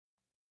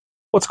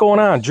What's going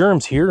on?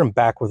 Germs here. I'm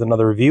back with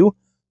another review.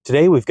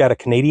 Today we've got a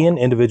Canadian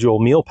individual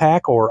meal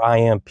pack, or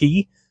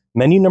IMP,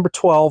 menu number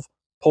 12,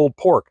 pulled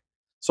pork.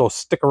 So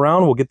stick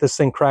around, we'll get this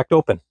thing cracked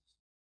open.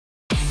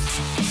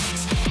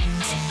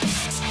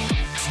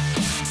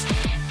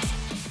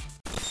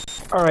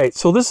 All right,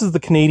 so this is the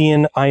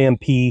Canadian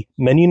IMP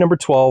menu number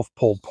 12,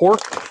 pulled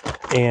pork,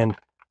 and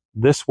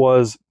this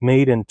was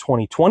made in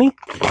 2020.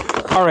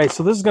 All right,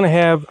 so this is going to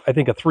have, I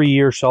think, a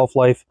 3-year shelf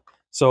life.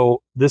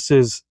 So this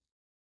is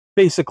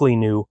basically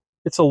new.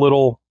 It's a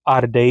little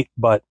out of date,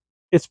 but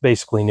it's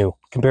basically new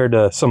compared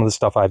to some of the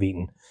stuff I've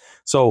eaten.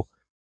 So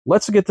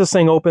let's get this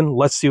thing open.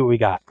 Let's see what we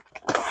got.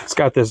 It's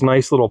got this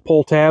nice little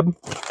pull tab.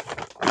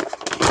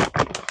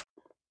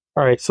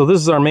 All right, so this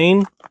is our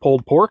main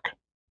pulled pork.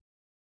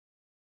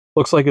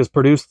 Looks like it was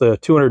produced the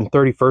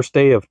 231st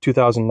day of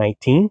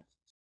 2019.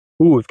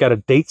 Ooh, we've got a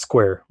date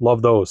square.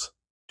 Love those.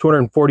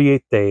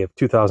 248th day of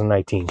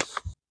 2019.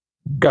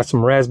 Got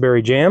some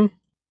raspberry jam.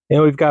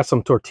 And we've got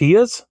some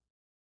tortillas.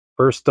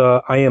 First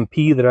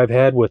IMP that I've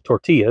had with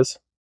tortillas.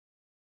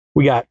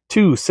 We got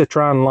 2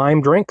 citron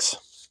lime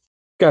drinks.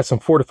 Got some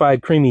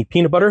fortified creamy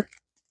peanut butter.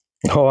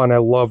 Oh, and I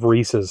love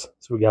Reese's.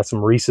 So we got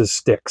some Reese's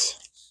sticks.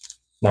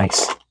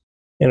 Nice.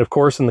 And of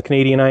course, in the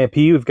Canadian IMP,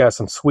 we've got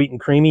some sweet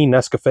and creamy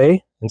Nescafe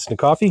instant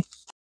coffee.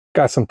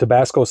 Got some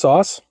Tabasco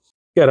sauce.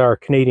 Got our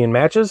Canadian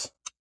matches.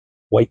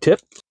 White tip.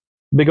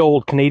 Big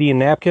old Canadian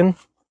napkin.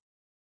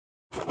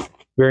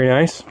 Very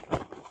nice.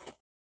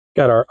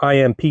 Got our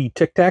IMP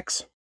Tic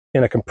Tacs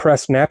in a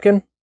compressed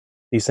napkin.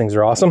 These things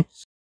are awesome.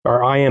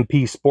 Our IMP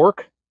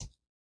spork.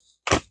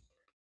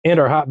 And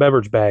our hot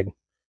beverage bag.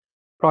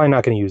 Probably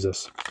not going to use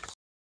this.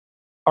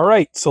 All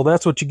right, so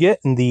that's what you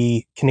get in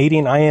the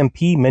Canadian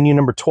IMP menu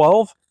number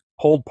 12,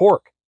 pulled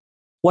pork.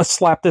 Let's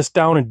slap this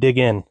down and dig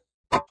in.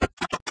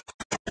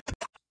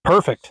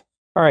 Perfect.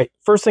 All right,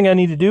 first thing I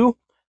need to do,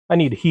 I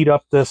need to heat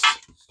up this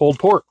pulled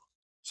pork.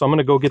 So I'm going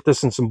to go get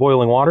this in some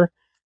boiling water,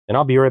 and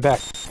I'll be right back.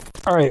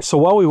 All right, so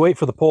while we wait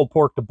for the pulled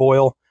pork to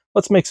boil,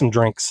 let's make some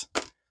drinks.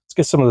 Let's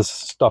get some of this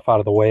stuff out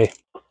of the way.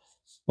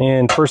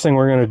 And first thing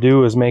we're going to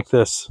do is make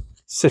this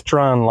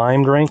citron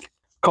lime drink.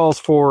 Calls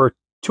for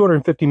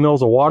 250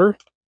 mils of water.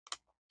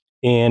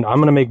 And I'm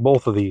going to make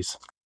both of these.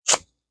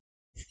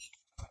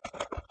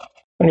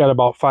 I got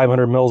about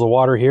 500 mils of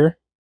water here.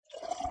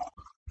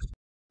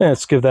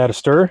 Let's give that a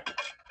stir.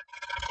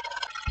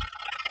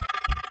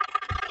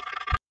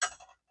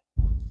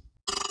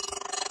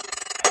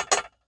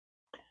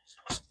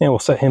 And we'll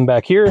set him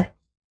back here.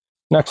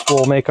 Next,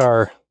 we'll make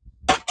our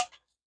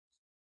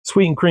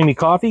sweet and creamy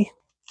coffee.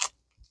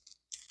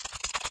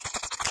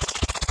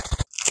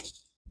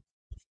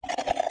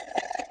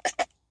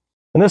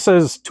 And this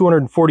says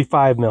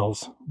 245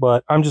 mils,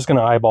 but I'm just going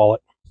to eyeball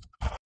it.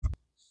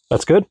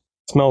 That's good.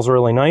 Smells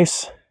really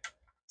nice.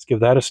 Let's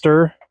give that a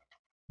stir.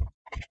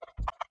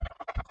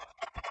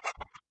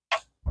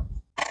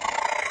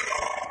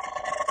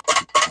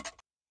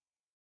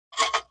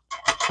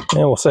 And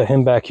we'll set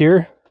him back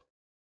here.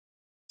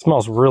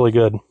 Smells really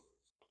good.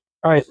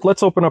 All right,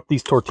 let's open up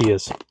these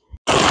tortillas.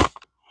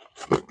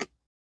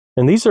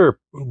 And these are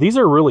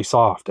really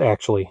soft,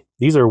 actually.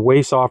 These are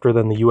way softer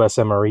than the US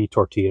MRE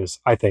tortillas,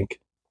 I think.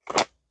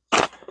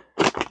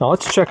 Now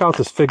let's check out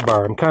this fig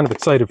bar. I'm kind of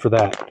excited for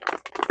that.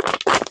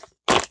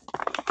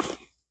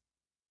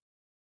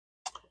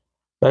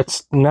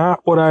 That's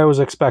not what I was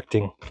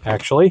expecting,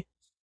 actually.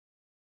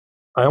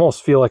 I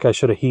almost feel like I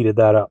should have heated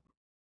that up.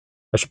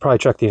 I should probably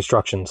check the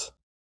instructions.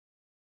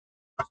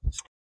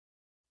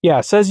 Yeah,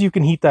 it says you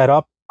can heat that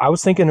up. I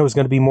was thinking it was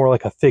going to be more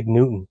like a fig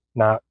Newton,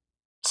 not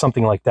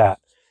something like that.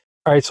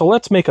 All right, so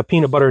let's make a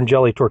peanut butter and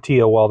jelly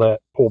tortilla while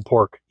that pulled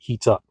pork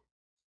heats up.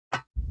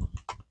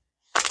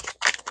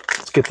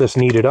 Let's get this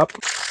kneaded up.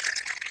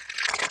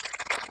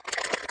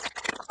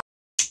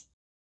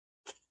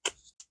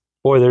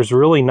 Boy, there's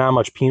really not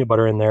much peanut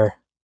butter in there.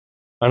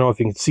 I don't know if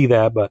you can see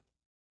that, but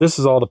this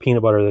is all the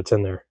peanut butter that's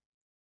in there.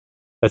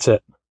 That's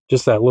it,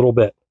 just that little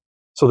bit.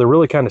 So they're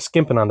really kind of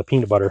skimping on the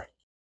peanut butter.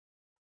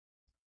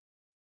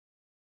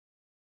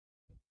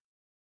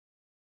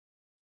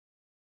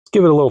 Let's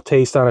give it a little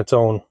taste on its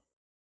own.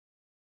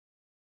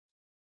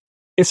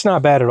 It's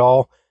not bad at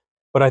all,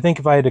 but I think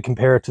if I had to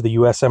compare it to the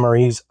US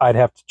MREs, I'd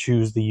have to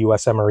choose the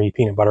US MRE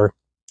peanut butter.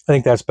 I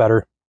think that's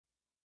better.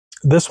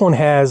 This one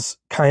has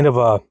kind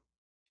of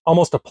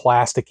almost a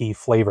plasticky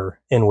flavor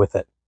in with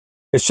it.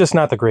 It's just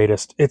not the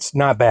greatest. It's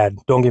not bad,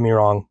 don't get me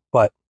wrong,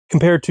 but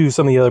compared to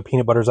some of the other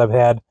peanut butters I've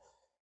had,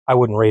 I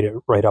wouldn't rate it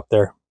right up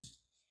there.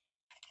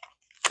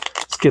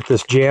 Let's get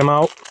this jam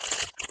out.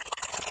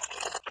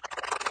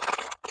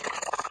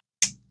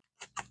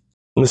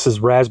 And this is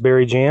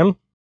raspberry jam.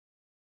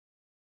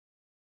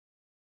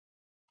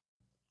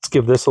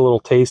 Give this a little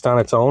taste on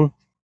its own.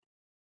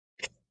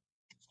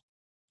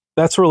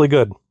 That's really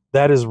good.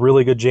 That is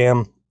really good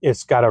jam.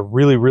 It's got a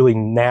really, really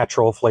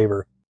natural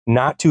flavor.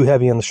 Not too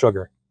heavy on the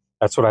sugar.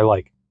 That's what I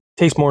like.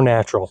 Tastes more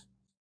natural.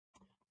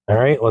 All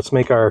right, let's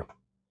make our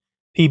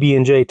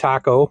PB&J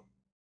taco.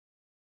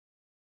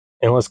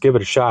 And let's give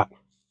it a shot.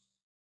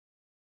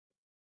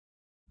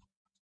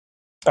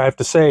 I have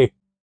to say,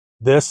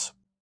 This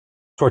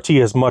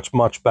tortilla is much,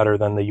 much better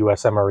than the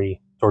US MRE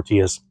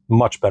tortillas.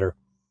 Much better.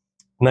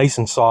 Nice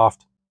and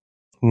soft.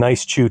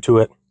 Nice chew to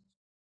it.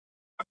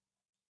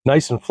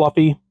 Nice and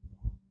fluffy.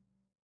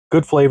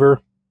 Good flavor.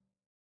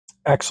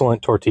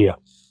 Excellent tortilla.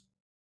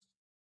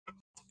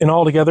 And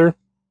altogether,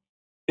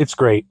 it's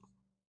great.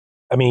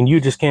 I mean,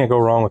 you just can't go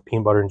wrong with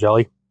peanut butter and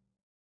jelly.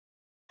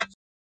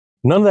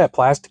 None of that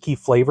plasticky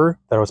flavor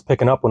that I was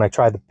picking up when I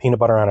tried the peanut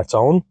butter on its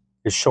own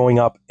is showing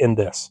up in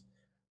this.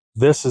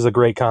 This is a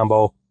great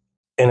combo,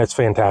 and it's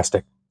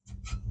fantastic.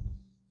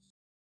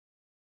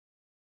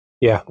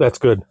 Yeah, that's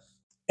good.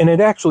 And it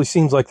actually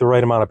seems like the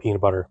right amount of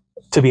peanut butter,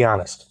 to be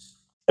honest.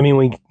 I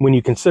mean, when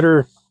you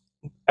consider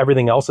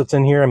everything else that's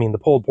in here, I mean, the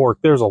pulled pork,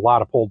 there's a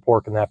lot of pulled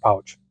pork in that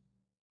pouch.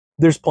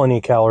 There's plenty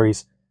of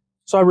calories.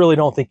 So I really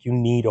don't think you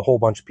need a whole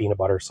bunch of peanut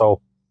butter.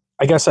 So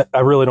I guess I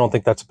really don't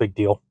think that's a big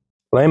deal.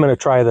 But I am going to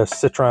try this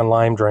citron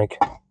lime drink.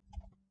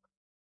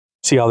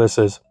 See how this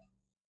is.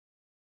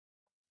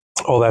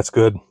 Oh, that's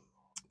good.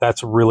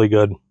 That's really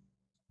good.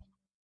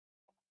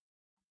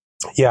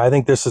 Yeah, I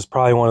think this is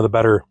probably one of the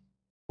better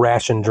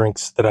ration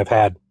drinks that I've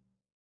had.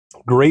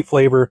 Great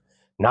flavor,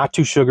 not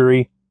too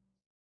sugary,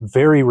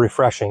 very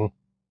refreshing.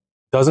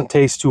 Doesn't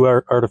taste too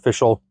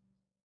artificial.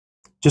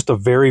 Just a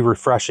very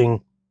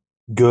refreshing,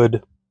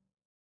 good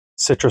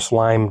citrus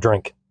lime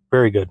drink.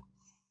 Very good.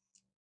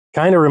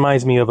 Kind of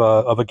reminds me of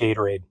a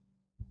Gatorade,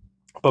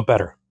 but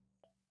better.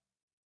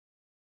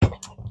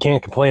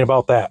 Can't complain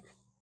about that.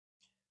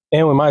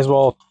 And we might as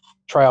well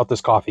try out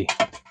this coffee.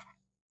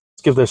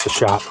 Let's give this a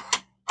shot.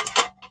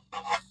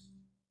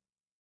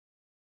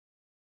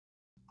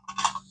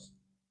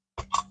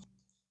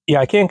 Yeah,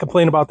 I can't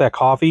complain about that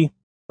coffee,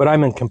 but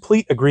I'm in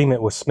complete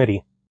agreement with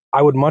Smitty.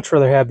 I would much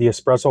rather have the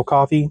espresso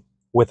coffee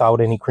without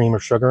any cream or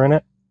sugar in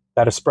it.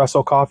 That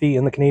espresso coffee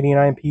in the Canadian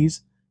IMPs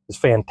is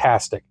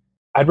fantastic.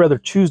 I'd rather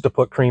choose to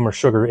put cream or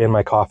sugar in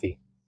my coffee.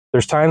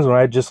 There's times when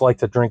I just like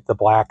to drink the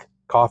black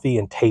coffee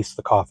and taste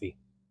the coffee.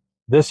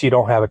 This, you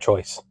don't have a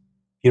choice.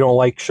 If you don't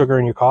like sugar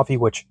in your coffee,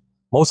 which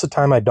most of the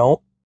time I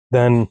don't,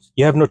 then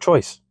you have no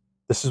choice.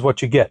 This is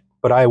what you get.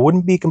 But I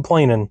wouldn't be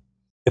complaining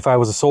if I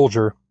was a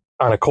soldier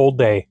on a cold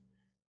day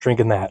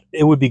drinking that.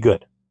 It would be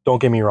good.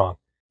 Don't get me wrong.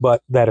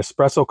 But that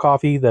espresso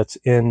coffee that's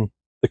in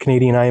the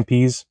Canadian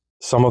IMPs,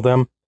 some of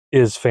them,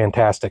 is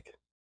fantastic.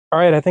 All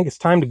right, I think it's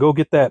time to go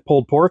get that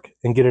pulled pork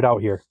and get it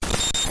out here.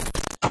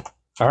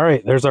 All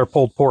right, there's our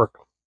pulled pork.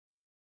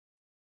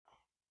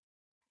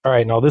 All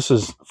right, now this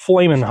is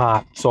flaming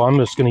hot, so I'm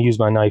just going to use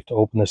my knife to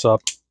open this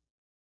up.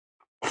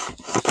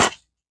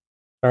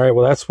 All right,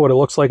 well, that's what it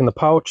looks like in the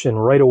pouch,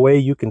 and right away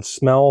you can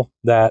smell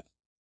that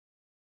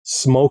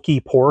smoky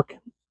pork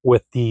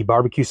with the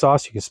barbecue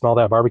sauce. You can smell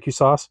that barbecue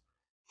sauce.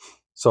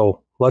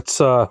 So let's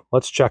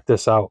check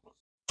this out.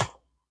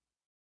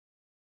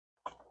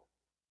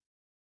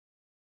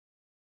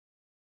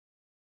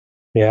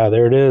 Yeah,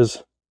 there it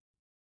is.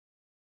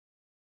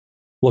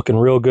 Looking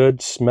real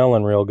good,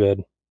 smelling real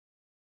good.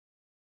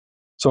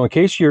 So in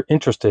case you're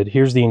interested,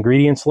 here's the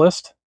ingredients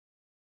list.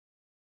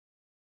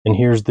 And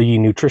here's the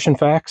nutrition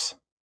facts.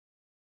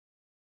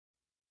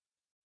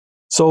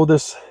 So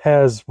this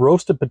has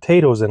roasted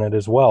potatoes in it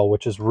as well,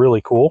 which is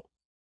really cool.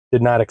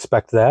 Did not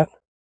expect that.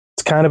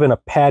 It's kind of in a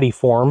patty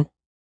form,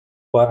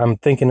 but I'm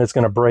thinking it's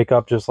going to break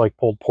up just like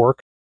pulled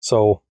pork.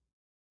 So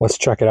let's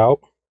check it out.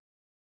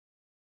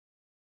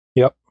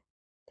 Yep.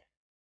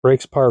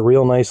 Breaks apart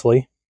real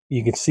nicely.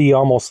 You can see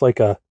almost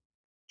like a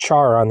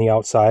char on the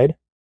outside,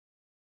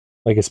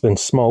 like it's been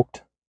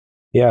smoked.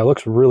 Yeah, it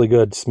looks really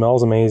good.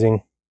 Smells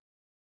amazing.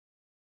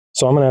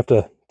 So I'm going to have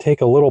to take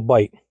a little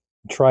bite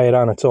and try it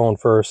on its own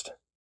first.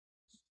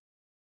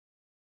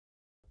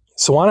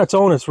 So on its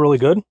own, it's really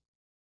good.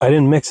 I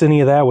didn't mix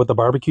any of that with the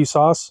barbecue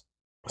sauce.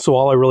 So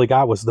all I really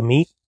got was the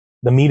meat.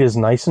 The meat is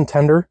nice and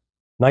tender.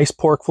 Nice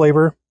pork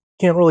flavor.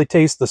 Can't really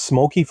taste the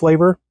smoky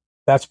flavor.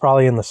 That's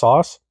probably in the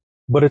sauce.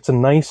 But it's a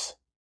nice,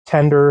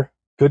 tender,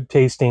 good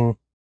tasting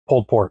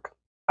pulled pork.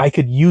 I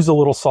could use a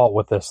little salt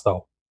with this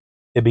though.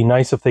 It'd be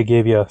nice if they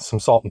gave you some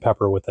salt and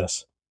pepper with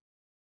this.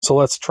 So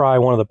let's try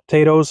one of the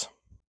potatoes.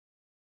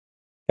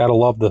 Gotta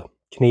love the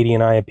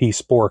Canadian IMP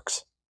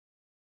sporks.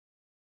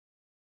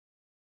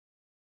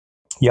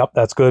 Yep,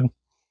 that's good.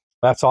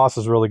 That sauce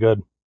is really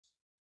good.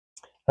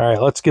 All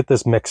right, let's get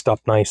this mixed up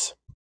nice.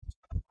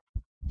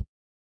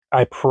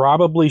 I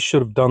probably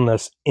should have done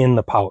this in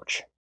the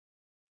pouch.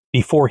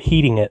 Before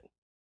heating it,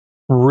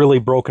 really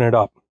broken it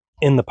up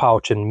in the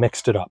pouch and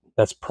mixed it up.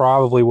 That's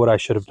probably what I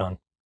should have done.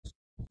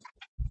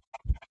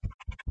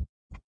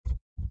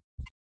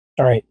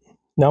 All right,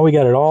 now we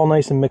got it all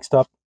nice and mixed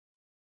up.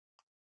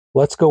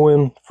 Let's go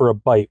in for a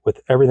bite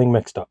with everything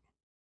mixed up.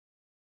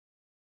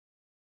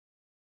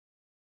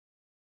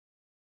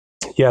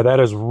 Yeah, that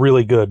is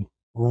really good.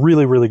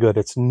 Really, really good.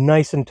 It's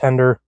nice and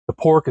tender. The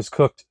pork is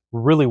cooked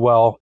really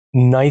well.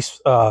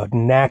 Nice,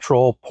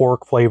 natural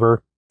pork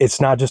flavor. It's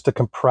not just a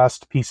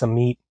compressed piece of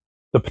meat.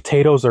 The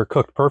potatoes are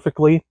cooked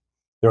perfectly.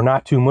 They're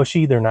not too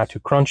mushy. They're not too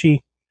crunchy.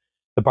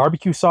 The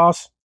barbecue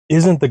sauce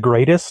isn't the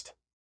greatest.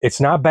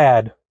 It's not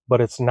bad, but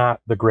it's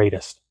not the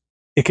greatest.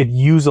 It could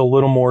use a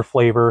little more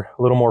flavor,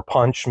 a little more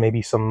punch,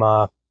 maybe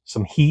some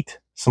heat,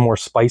 some more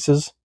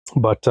spices.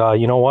 But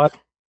you know what?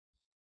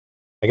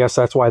 I guess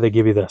that's why they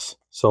give you this.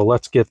 So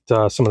let's get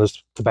some of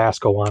this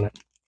Tabasco on it.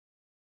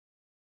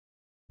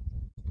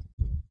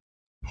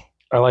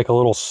 I like a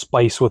little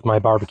spice with my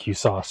barbecue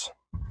sauce.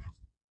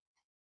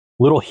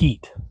 Little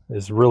heat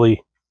is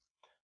really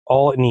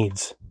all it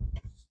needs.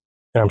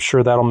 And I'm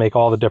sure that'll make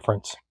all the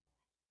difference.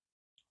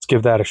 Let's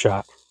give that a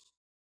shot.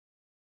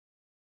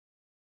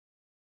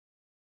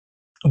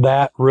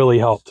 That really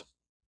helped.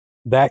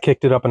 That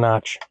kicked it up a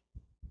notch.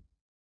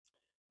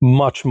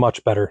 Much,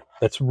 much better.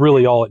 That's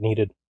really all it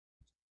needed.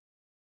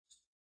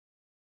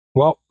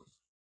 Well,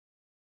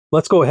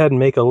 let's go ahead and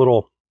make a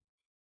little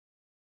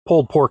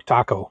pulled pork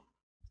taco.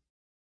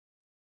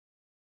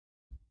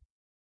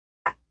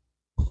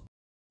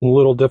 A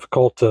little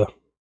difficult to,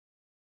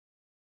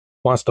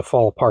 wants to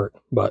fall apart,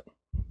 but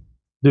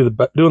doing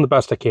the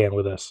best I can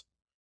with this.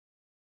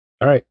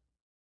 All right,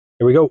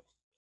 here we go.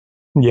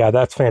 Yeah,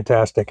 that's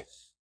fantastic.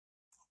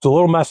 It's a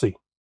little messy.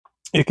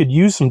 It could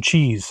use some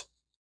cheese.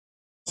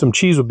 Some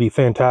cheese would be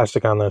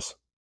fantastic on this.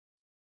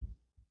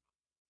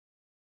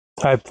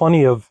 I have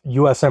plenty of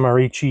US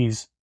MRE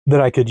cheese that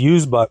I could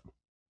use, but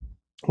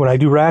when I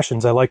do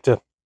rations, I like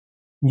to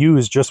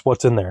use just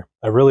what's in there.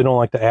 I really don't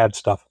like to add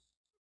stuff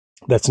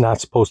that's not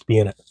supposed to be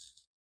in it.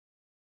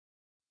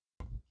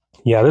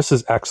 Yeah, this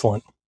is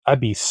excellent. I'd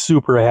be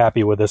super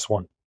happy with this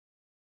one.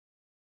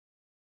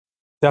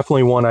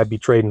 Definitely one I'd be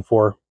trading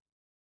for.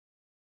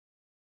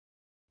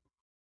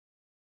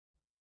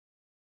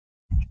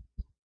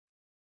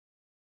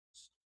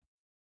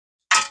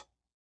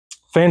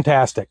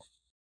 Fantastic.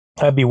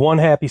 I'd be one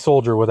happy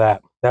soldier with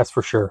that. That's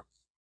for sure.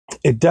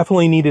 It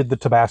definitely needed the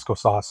Tabasco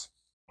sauce.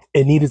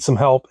 It needed some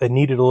help. It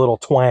needed a little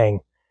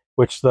twang,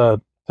 which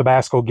the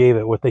Tabasco gave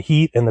it with the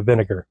heat and the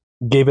vinegar.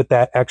 Gave it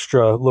that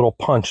extra little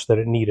punch that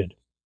it needed.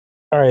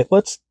 All right,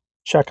 let's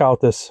check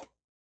out this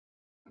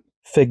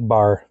fig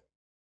bar.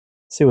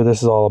 See what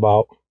this is all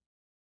about.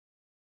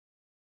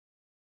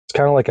 It's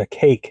kind of like a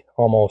cake,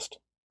 almost.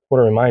 What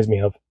it reminds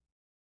me of.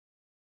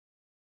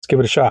 Let's give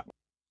it a shot.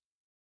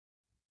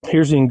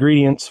 Here's the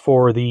ingredients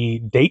for the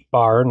date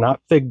bar,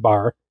 not fig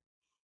bar.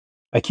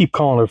 I keep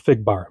calling it a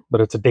fig bar, but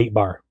it's a date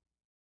bar.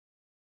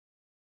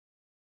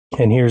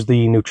 And here's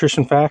the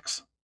nutrition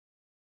facts.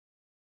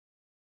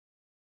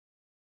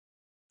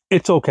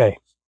 It's okay.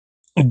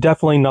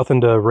 Definitely nothing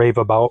to rave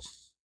about.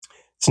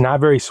 It's not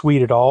very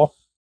sweet at all.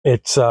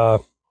 It's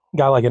got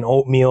like an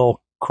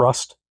oatmeal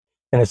crust,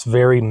 and it's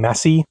very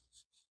messy,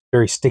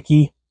 very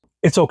sticky.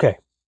 It's okay.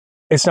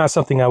 It's not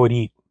something I would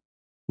eat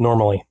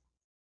normally.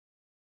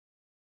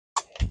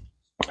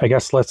 I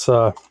guess let's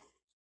try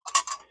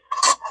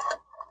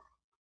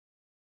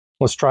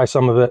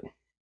some of it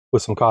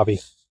with some coffee.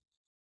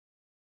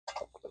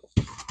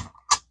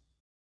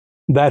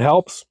 That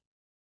helps,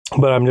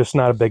 but I'm just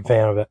not a big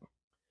fan of it.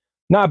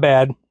 Not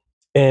bad,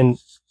 and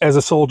as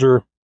a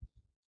soldier,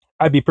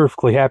 I'd be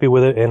perfectly happy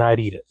with it and I'd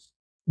eat it.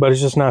 But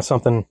it's just not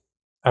something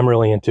I'm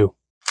really into.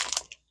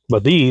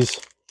 But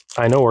these,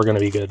 I know are going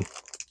to be good.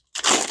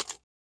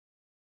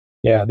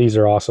 Yeah, these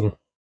are awesome.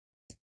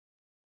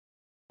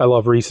 I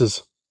love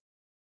Reese's.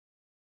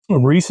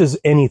 Reese's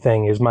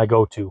anything is my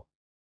go-to.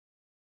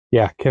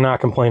 Yeah, cannot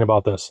complain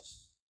about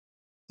this.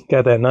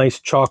 Got that nice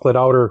chocolate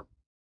outer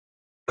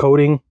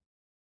coating.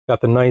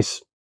 Got the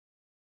nice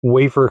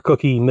wafer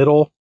cookie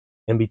middle.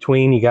 In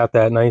between, you got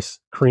that nice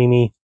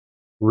creamy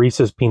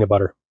Reese's peanut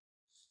butter.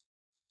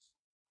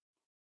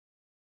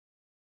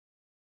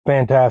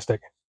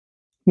 Fantastic.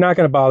 Not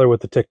going to bother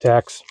with the Tic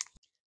Tacs,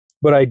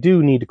 but I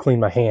do need to clean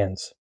my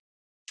hands.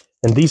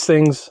 And these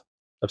things,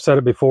 I've said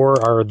it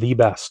before, are the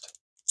best.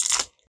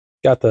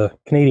 Got the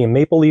Canadian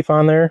maple leaf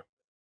on there.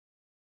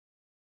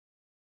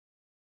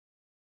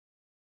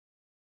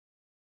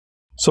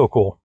 So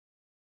cool.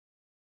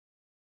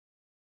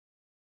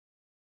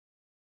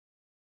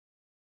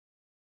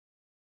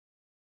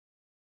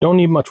 Don't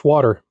need much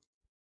water.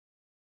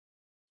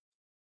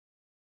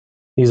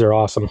 These are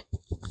awesome.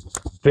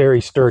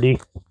 Very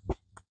sturdy.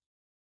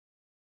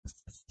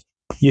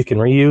 You can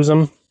reuse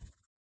them.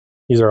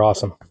 These are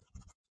awesome.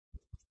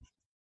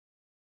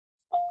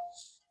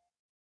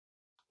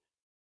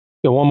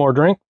 Get one more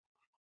drink.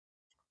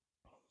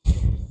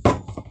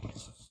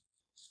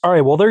 All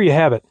right, well, there you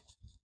have it.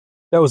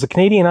 That was a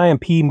Canadian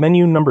IMP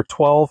menu number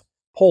 12,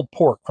 pulled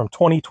pork from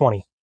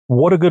 2020.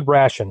 What a good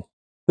ration.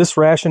 This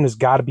ration has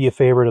got to be a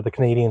favorite of the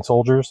Canadian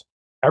soldiers.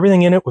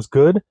 Everything in it was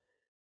good,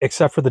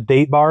 except for the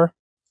date bar.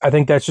 I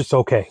think that's just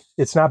okay.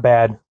 It's not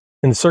bad.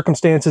 In the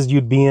circumstances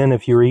you'd be in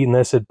if you were eating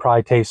this, it'd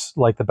probably taste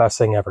like the best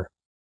thing ever.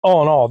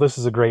 All in all, this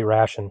is a great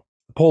ration.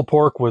 The pulled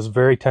pork was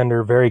very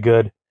tender, very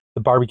good.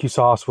 The barbecue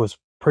sauce was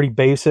pretty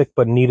basic,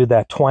 but needed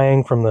that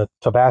twang from the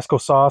Tabasco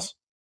sauce.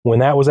 When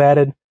that was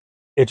added,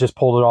 it just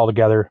pulled it all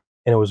together,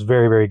 and it was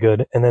very, very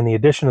good. And then the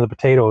addition of the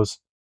potatoes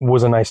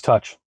was a nice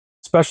touch,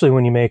 especially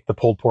when you make the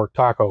pulled pork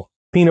taco.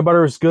 Peanut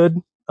butter is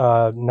good.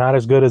 Not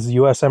as good as the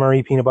US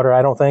MRE peanut butter,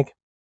 I don't think.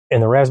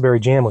 And the raspberry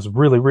jam was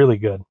really, really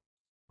good.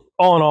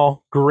 All in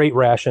all, great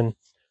ration.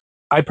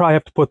 I'd probably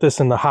have to put this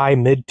in the high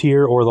mid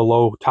tier or the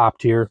low top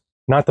tier.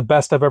 Not the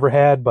best I've ever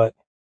had, but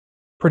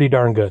pretty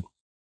darn good.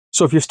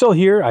 So if you're still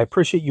here, I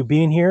appreciate you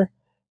being here.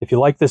 If you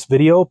like this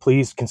video,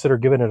 please consider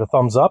giving it a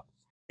thumbs up.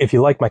 If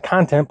you like my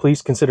content,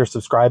 please consider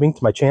subscribing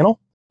to my channel.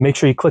 Make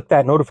sure you click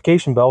that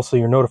notification bell so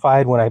you're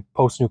notified when I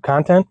post new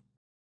content.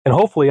 And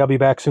hopefully I'll be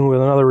back soon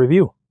with another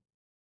review.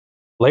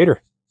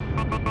 Later.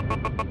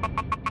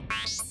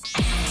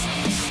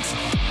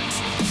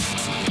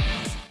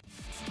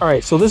 All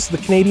right, so this is the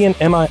Canadian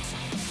MRE,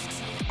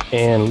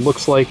 and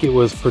looks like it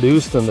was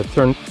produced in the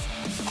turn.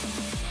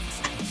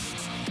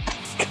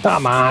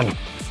 Come on.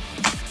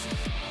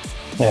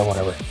 Yeah,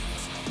 whatever.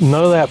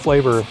 None of that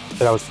flavor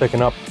that I was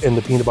picking up in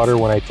the peanut butter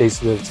when I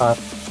tasted it at the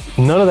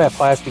time. None of that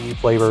plasticky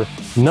flavor.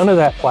 None of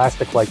that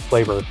plastic-like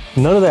flavor.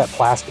 None of that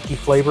plasticky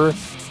flavor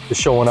is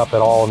showing up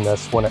at all in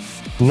this.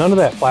 None of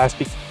that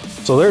plastic.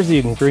 So there's the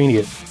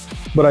ingredient.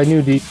 But I knew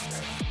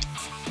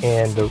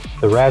and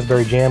the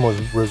raspberry jam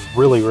was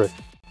really rich.